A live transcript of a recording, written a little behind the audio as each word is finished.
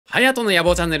ハヤトの野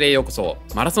望チャンネルへようこそ。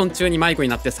マラソン中に迷子に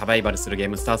なってサバイバルするゲー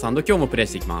ムスターサンド、今日もプレイ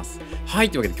していきます。はい、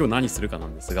というわけで今日何するかな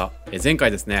んですが、前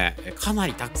回ですね、かな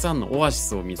りたくさんのオアシ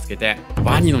スを見つけて、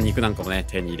ワニの肉なんかもね、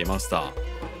手に入れました。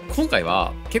今回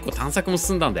は結構探索も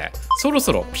進んだんで、そろ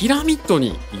そろピラミッド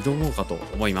に挑もうかと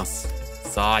思います。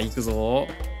さあ、行くぞ。こ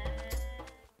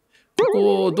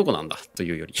こ、どこなんだと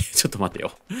いうより、ちょっと待って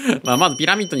よ。まずピ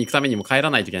ラミッドに行くためにも帰ら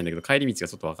ないといけないんだけど、帰り道が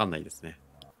ちょっとわかんないですね。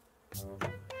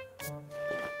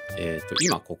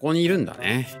今ここにいるんだ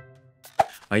ね。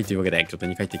はい、というわけで拠点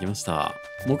に帰ってきました。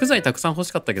木材たくさん欲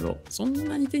しかったけど、そん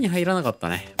なに手に入らなかった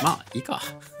ね。まあ、いいか。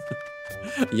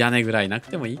屋根ぐらいなく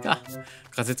てもいいか。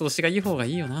風通しがいい方が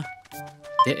いいよな。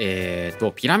で、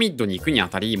ピラミッドに行くにあ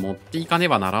たり、持っていかね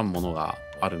ばならんものが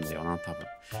あるんだよな、多分。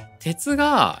鉄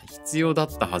が必要だ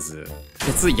ったはず。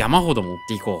鉄山ほど持っ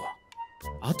ていこう。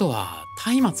あとは、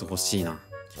松明欲しいな。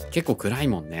結構暗い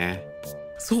もんね。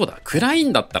そうだ、暗い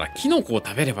んだったらキノコを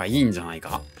食べればいいんじゃない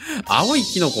か。青い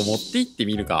キノコ持って行って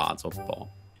みるか、ちょっと。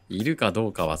いるかど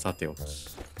うかはさておき。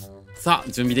さあ、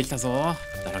準備できたぞ。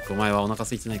だらくお前はお腹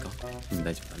空いてないか？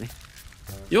大丈夫だね。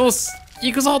よし、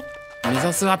行くぞ。目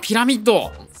指すはピラミッ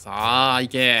ド。さあ、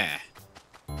行け。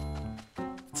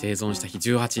生存した日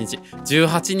18日。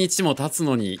18日も経つ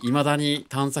のに、未だに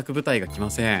探索部隊が来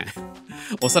ません。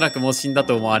おそらくもう死んだ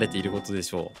と思われていることで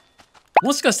しょう。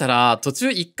もしかしたら途中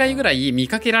1回ぐらい見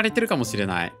かけられてるかもしれ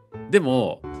ない。で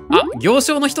も、行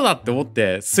商の人だって思っ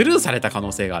てスルーされた可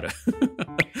能性がある。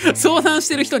遭難し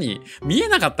てる人に見え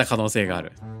なかった可能性があ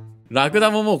る。ラクダ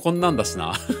ももうこんなんだし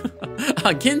な。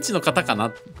現地の方か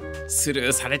な。スル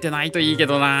ーされてないといいけ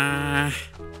どな。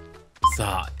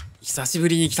さあ、久しぶ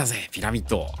りに来たぜ、ピラミッ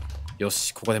ド。よ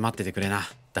し、ここで待っててくれな、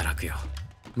堕落よ。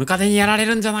ムカデにやられ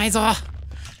るんじゃないぞ。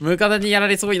ムカデにやら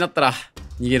れそうになったら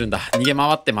逃げるんだ。逃げ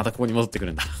回ってまたここに戻ってく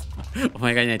るんだ。お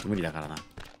前がいないと無理だから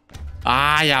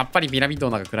な。やっぱりピラミッド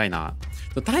の中暗いな。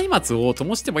松明を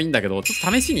灯してもいいんだけど、ちょ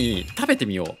っと試しに食べて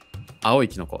みよう。青い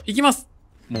キノコ。いきます。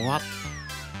もわっ。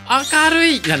明る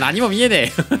い。いや、何も見えね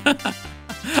え。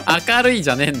明るいじ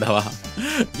ゃねえんだわ。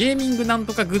ゲーミングなん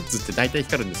とかグッズって大体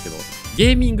光るんですけど、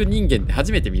ゲーミング人間って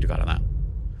初めて見るからな。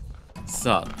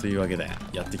さあ、というわけで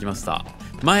やってきました。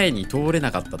前に通れ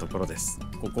なかったところです。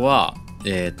ここは、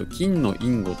金のイ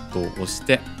ンゴットを押し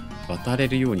て渡れ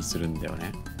るようにするんだよ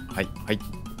ね。はい、はい。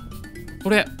こ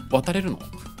れ、渡れるの？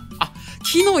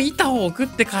木の板を置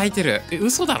くって書いてる。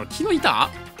嘘だろ？木の板？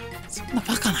そんな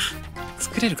バカな。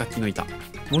作れるか、木の板。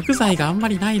木材があんま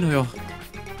りないのよ。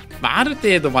ある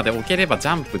程度まで置ければジ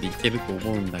ャンプでいけると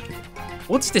思うんだけど。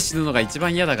落ちて死ぬのが一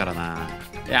番嫌だからな。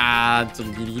いやー、ちょっ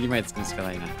とギリギリまで作るしか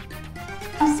ないな。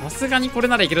さすがにこれ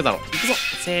ならいけるだろう。いくぞ。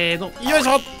せーの。よいし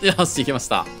ょ。よし、いけまし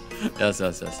た。よし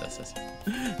よしよしよしよし。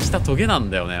下トゲなん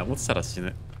だよね。落ちたら死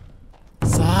ぬ。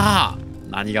さあ、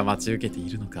何が待ち受けてい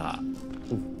るのか。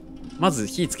まず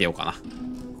火つけようかな。よ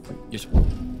いし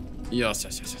ょ。よし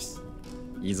よしよしよし。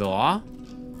いいぞ。は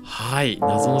い。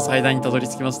謎の祭壇にたどり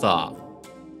着きました。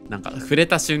なんか触れ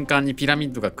た瞬間にピラミ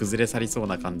ッドが崩れ去りそう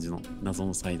な感じの謎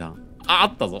の祭壇。あ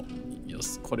ったぞ。よ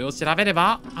し。これを調べれ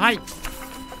ば。はい。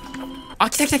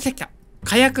来た来た来た来た。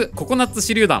火薬、ココナッツ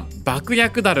手榴弾、爆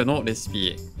薬ダルのレシ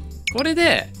ピ。これ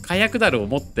で火薬ダルを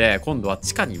持って今度は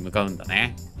地下に向かうんだ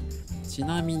ね。ち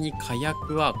なみに火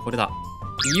薬はこれだ。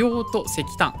硫黄と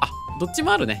石炭。どっち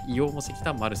もあるね。硫黄も石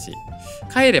炭もあるし。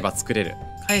帰れば作れる。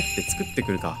帰って作って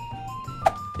くるか。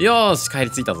よーし、帰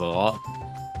り着いたぞ。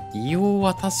硫黄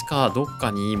は確かどっか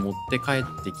に持って帰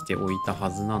ってきておいたは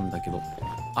ずなんだけど。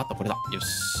これだ。よし。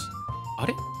あ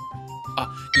れ？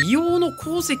硫黄の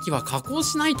鉱石は加工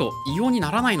しないと硫黄に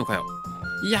ならないのかよ。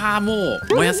いやー、も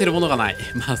う燃やせるものがない。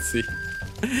まずい。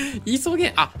急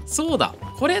げ。そうだ。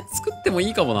これ作ってもい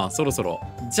いかもな、そろそろ。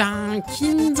じゃーん。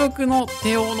金属の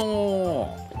手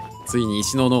斧。ついに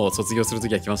石の斧を卒業する時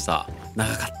が来ました。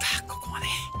長かった、ここまで。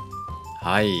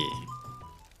はい。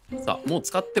さあ、もう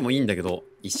使ってもいいんだけど、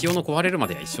石斧壊れるま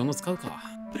では石斧使うか。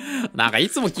なんかい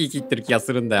つも木切ってる気が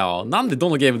するんだよ。なんでど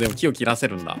のゲームでも木を切らせ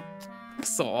るんだ。く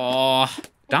そー。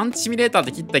ランチシミュレーター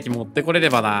で切った木持ってこれれ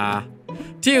ばな。っ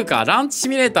ていうか、ランチシ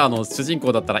ミュレーターの主人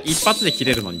公だったら一発で切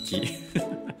れるのに木。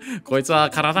こいつは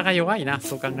体が弱いな、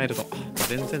そう考えると。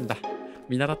全然だ。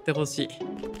見習ってほしい。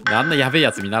あんなやべえ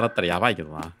やつ見習ったらやばいけ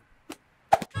どな。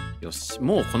よし、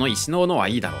もうこの石の斧は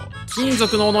いいだろう。金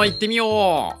属の斧行ってみ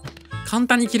よう。簡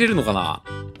単に切れるのかな。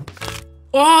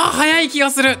早い気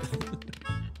がする。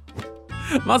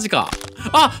マジか。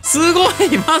すご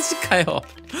い。マジかよ。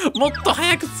もっと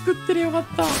早く作ってりゃよかっ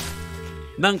た。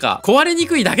なんか壊れに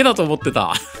くいだけだと思って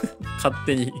た。勝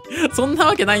手に。そんな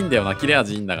わけないんだよな。切れ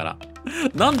味いいんだから。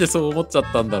なんでそう思っちゃっ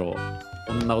たんだろう。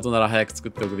こんなことなら早く作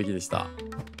っておくべきでした。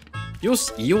よ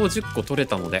し、硫黄10個取れ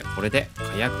たので、これで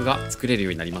火薬が作れるよ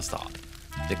うになりました。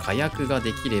で、火薬が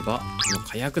できれば、この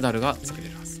火薬ダルが作れ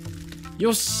るはず。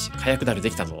よし、火薬ダルで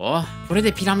きたぞ。これ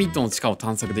でピラミッドの地下を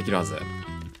探索できるはず。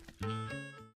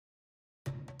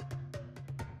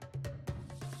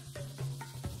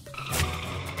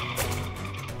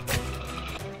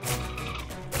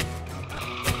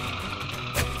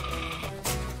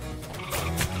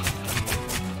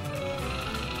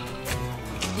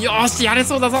よーし、やれ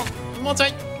そうだぞ。もうちょい。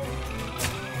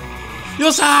よ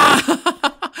っしゃー危ね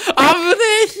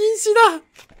え、瀕死だ。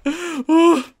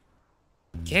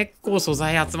結構素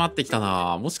材集まってきた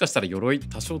な。もしかしたら鎧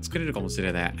多少作れるかもし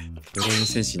れねえ。鎧の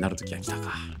戦士になるときは来た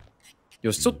か。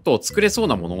よし、ちょっと作れそう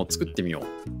なものを作ってみよ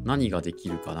う。何ができ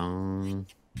るかな。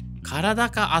体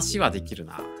か足はできる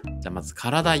な。じゃあまず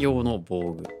体用の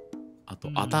防具。あと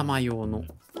頭用の。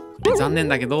残念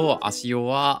だけど足用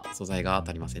は素材が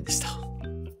足りませんでした。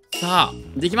さあ、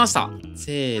できました。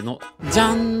せーの、じ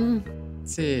ゃん。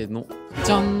せーの、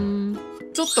じゃん。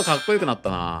ちょっとかっこよくなった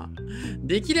な。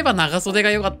できれば長袖が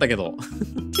良かったけど。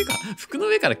てか、服の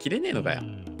上から着れねえのかよ。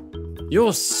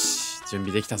よし、準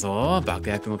備できたぞ。爆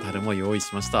薬の樽も用意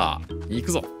しました。行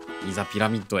くぞ。いざピラ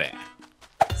ミッドへ。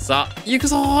さあ、行く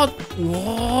ぞー。う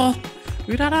おー。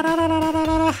うららららららら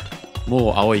ら。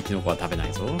もう青いキノコは食べな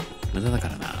いぞ。無駄だか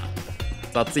らな。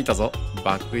さあ、着いたぞ。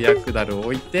爆薬樽を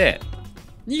置いて、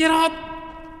逃げろ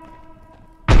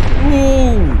お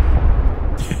ー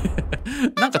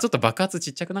なんかちょっと爆発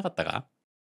ちっちゃくなかったか。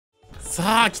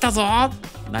さあ来たぞ。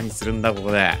何するんだこ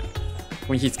こで。こ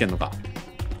こに火つけんのか。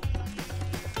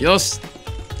よし、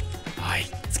はい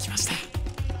着きました。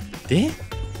で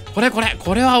これ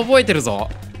は覚えてるぞ。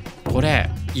これ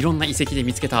いろんな遺跡で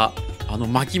見つけた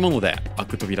巻物で開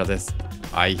く扉です。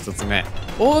はい、1つ目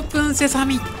オープンセサ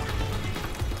ミ。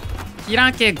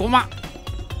開けごま。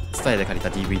伝えで借りた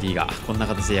DVD がこんな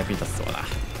形で役に立つそうだ。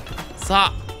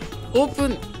さあオープ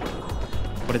ン。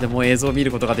これでもう映像を見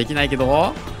ることができないけ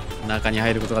ど中に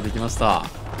入ることができました。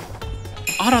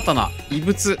新たな遺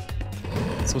物。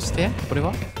そしてこれ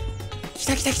は来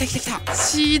たシ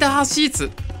ーダーシー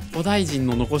ツ。古代人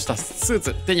の残したスー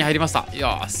ツ手に入りました。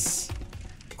よし、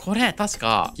これ確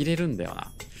か着れるんだよ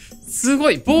な。す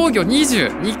ごい。防御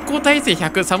20、日光耐性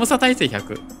100、寒さ耐性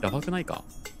100。やばくないか。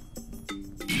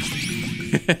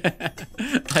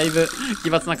だいぶ奇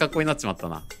抜な格好になっちまった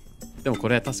な。でもこ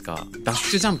れ確かダッ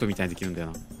シュジャンプみたいにできるんだよ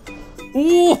な。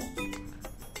おお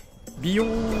ビヨー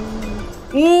ン。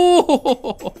お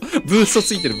おブースト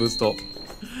ついてる。ブースト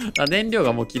燃料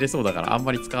がもう切れそうだからあん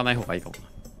まり使わない方がいいかもな。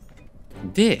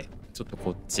でちょっと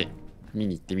こっち見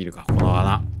に行ってみるか。この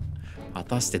穴果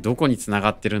たしてどこに繋が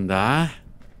ってるんだ。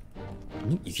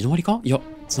行き止まりか。いや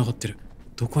繋がってる。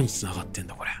どこに繋がってん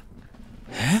だこれ。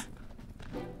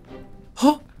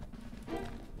は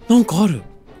なんかある。とり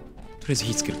あえず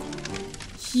火つけるか。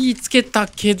火つけた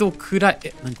けど暗い。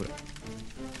何これ。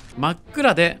真っ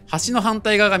暗で橋の反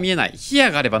対側が見えない。火矢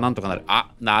があればなんとかなる。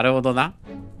あ、なるほどな。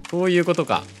こういうこと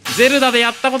か。ゼルダで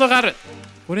やったことがある。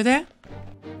これで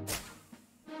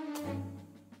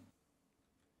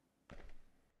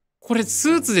これス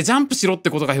ーツでジャンプしろって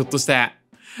ことか。ひょっとして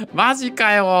マジ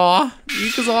かよ。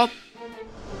行くぞ。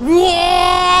うおー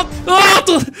あーっ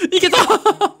といけた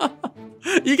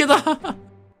いけた。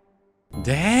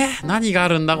で何があ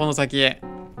るんだこの先。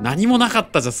何もなか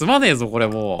ったじゃ済まねえぞこれ。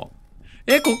も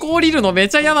うここ降りるのめ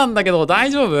ちゃ嫌なんだけど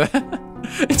大丈夫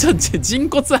人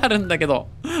骨あるんだけど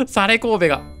サレ神戸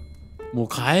がもう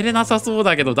帰れなさそう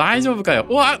だけど大丈夫かよ。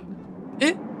うわ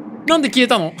なんで消え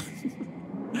たの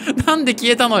なんで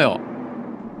消えたのよ。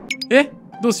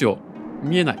どうしよう。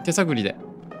見えない。手探りで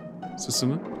進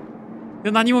む。い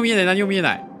や何も見えない。何も見え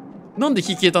ない。なんで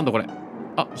火消えたんだこれ。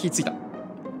あ、火ついた。い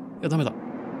やダメだ。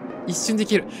一瞬で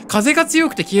消える。風が強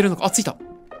くて消えるのか。あ、ついた。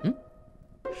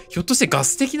ひょっとしてガ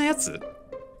ス的なやつ。う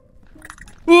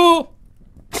おー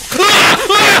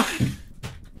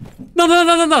な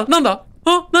んだ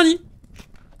あ、何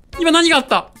今何があっ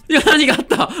た。ち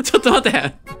ょっと待っ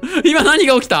て。今何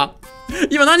が起き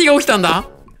たんだ。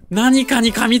何か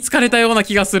に噛みつかれたような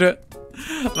気がする。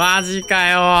マジか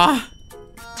よ。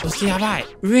そしてやばい。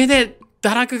上で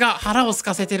堕落が腹を空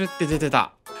かせてるって出て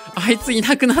た。あいつい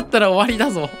なくなったら終わり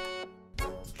だぞ。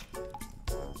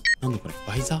なんだこれ。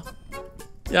バイザ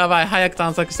ー。やばい。早く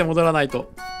探索して戻らない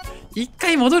と。一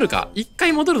回戻るか。一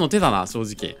回戻るの手だな正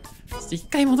直。一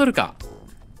回戻るか。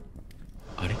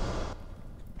あれ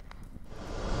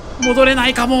戻れな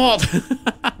いかも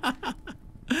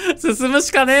進む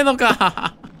しかねえの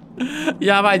か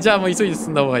やばい。じゃあもう急いで進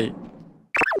んだ方がいい。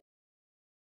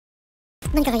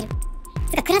何かがいる。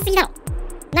つか暗すぎだろ。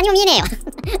何も見えねえよど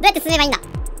うやって進めばいいんだ。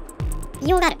硫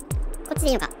黄がある。こっちで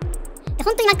いいのか。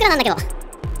本当に真っ暗なんだけど。こ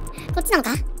っちなの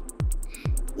か？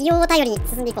硫黄を頼りに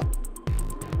進んでいこ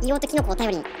う。硫黄とキノコを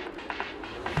頼りに。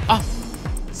あ、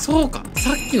そうか。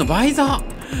さっきのバイザ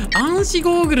ー。暗視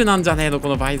ゴーグルなんじゃねえの、こ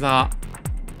のバイザー。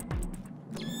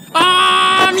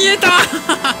あー、見えた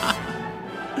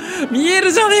見え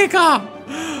るじゃねえか。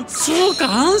そう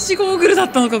か、暗視ゴーグルだ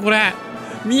ったのか、これ。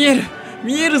見える。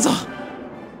見えるぞ。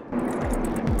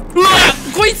うわ、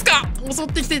こいつか。襲っ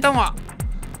てきていたのは。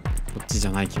こっちじ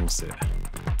ゃない気もする。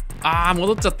あー、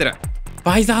戻っちゃってる。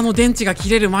バイザーの電池が切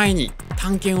れる前に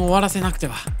探検を終わらせなくて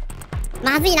は。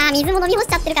まずいな、水も飲み干し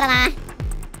ちゃってるからな。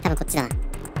多分こっちだな。い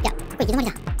や、ここ行き止まり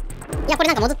だ。いや、これ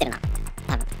なんか戻ってるな。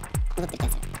多分戻ってる気が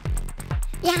する。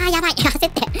いやー、やばい。焦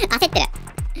ってる。焦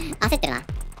ってるな。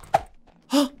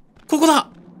あ、ここだ。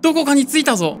どこかに着い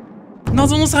たぞ。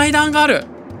謎の祭壇がある。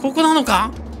ここなの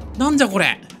か。なんじゃこ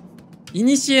れ。い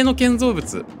にしえの建造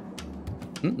物。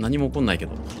何も起こんないけ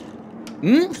ど。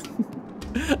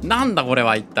なんだこれ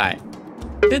は一体。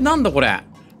なんだこれ。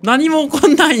何も起こ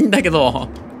んないんだけど。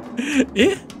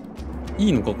い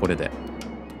いのかこれで。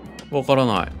わから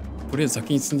ない。とりあえず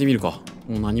先に進んでみるか。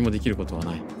もう何もできることは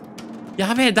ない。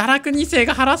やべえ、堕落2世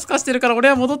が腹すかしてるから俺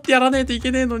は戻ってやらねえとい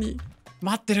けねえのに。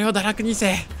待ってるよ、堕落2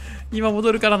世。今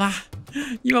戻るからな。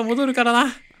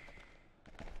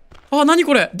あ、なに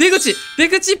これ。出口っ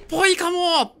ぽいか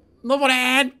も。登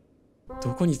れ。ど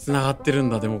こに繋がってるん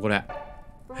だ、でもこれ。っ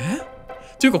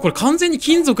ていうかこれ完全に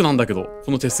金属なんだけど、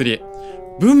この手すり。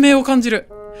文明を感じる。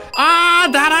あ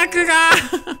ー、堕落が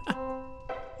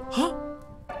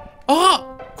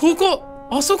ここ、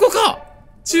あそこか。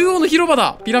中央の広場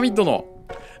だ。ピラミッドの。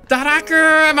堕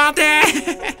落、待て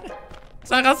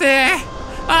探せ。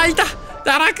いた。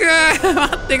堕落、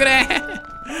待ってくれ。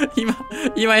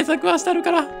今餌食わしてある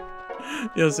から。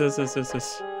よし。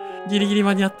ギリギリ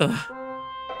間に合ったな。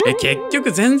結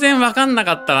局全然わかんな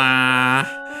かったな。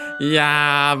い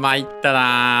やー、参った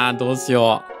な。どうし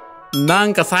よう。な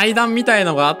んか祭壇みたい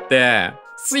のがあって、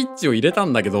スイッチを入れた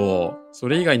んだけど、そ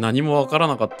れ以外何もわから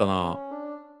なかったな。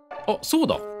あ、そう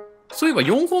だ。そういえば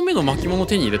4本目の巻物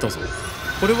手に入れたぞ。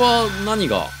これは何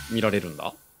が見られるん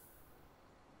だ？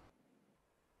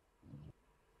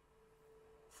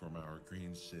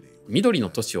緑の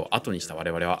都市を後にした我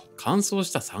々は乾燥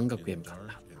した山岳へ向かっ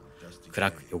た。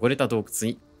暗く汚れた洞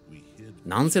窟に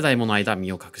何世代もの間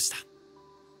身を隠した。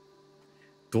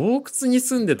洞窟に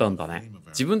住んでたんだね。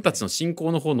自分たちの信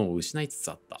仰の炎を失いつつ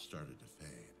あった。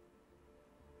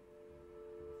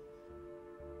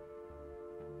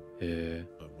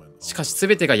しかし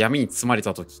全てが闇に包まれ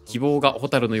た時、希望が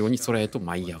蛍のように空へと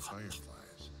舞い上がった。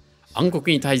暗黒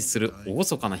に対峙する厳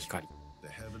かな光。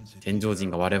天上人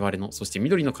が我々の、そして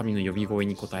緑の神の呼び声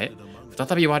に応え、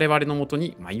再び我々のもと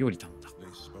に舞い降りたのだ。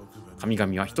神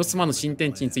々は一つ間の新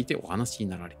天地についてお話に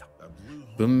なられた。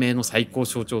文明の最高を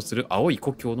象徴する青い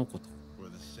故郷のこと。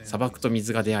砂漠と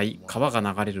水が出会い、川が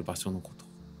流れる場所のこと。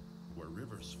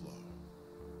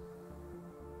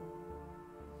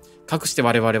かくして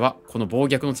我々はこの暴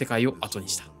虐の世界を後に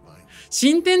した。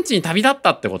新天地に旅立った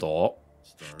ってこと？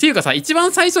っていうかさ、一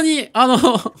番最初に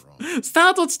スタ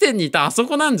ート地点にいたあそ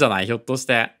こなんじゃない？ひょっとし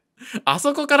て。あ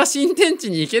そこから新天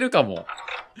地に行けるかも。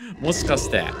もしか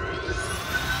して。っ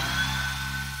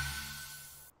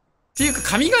ていうか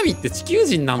神々って地球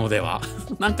人なのでは？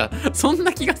なんかそん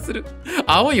な気がする。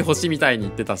青い星みたいに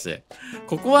言ってたし、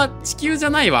ここは地球じゃ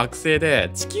ない惑星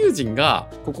で、地球人が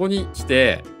ここに来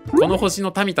てこの星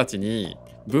の民たちに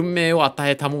文明を与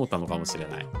えたもうたのかもしれ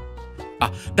ない。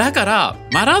だから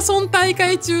マラソン大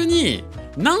会中に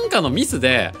なんかのミス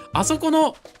であそこ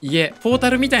の家ポータ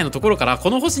ルみたいなところから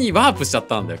この星にワープしちゃっ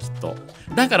たんだよ、きっと。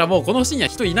だからもうこの星には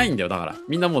人いないんだよ。だから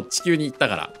みんなもう地球に行った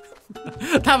から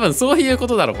多分そういうこ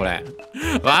とだろ、これ。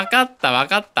わかっ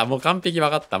た。もう完璧わ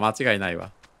かった。間違いない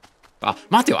わ。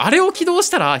待てよ。あれを起動し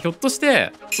たら、ひょっとし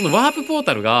て、そのワープポー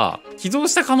タルが起動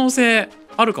した可能性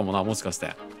あるかもな、もしかし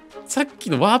て。さっき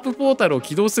のワープポータルを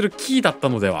起動するキーだった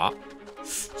のでは？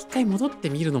一回戻って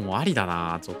みるのもありだ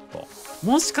な、ちょっと。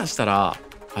もしかしたら、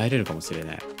入れるかもしれ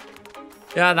ない。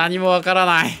いや、何もわから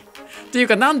ない。っていう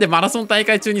か、なんでマラソン大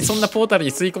会中にそんなポータル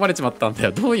に吸い込まれちまったんだ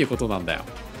よ。どういうことなんだよ。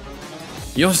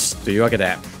よし、というわけ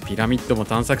でピラミッドも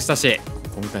探索したし、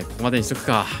今回ここまでにしとく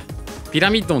か。ピラ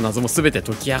ミッドの謎も全て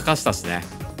解き明かしたしね。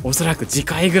おそらく次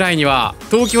回ぐらいには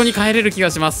東京に帰れる気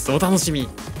がします。お楽しみ。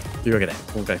というわけで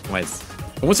今回ここまでです。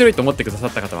面白いと思ってくださっ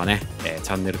た方はね、チ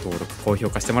ャンネル登録高評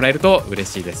価してもらえると嬉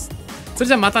しいです。それ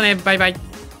じゃあまたね、バイバイ。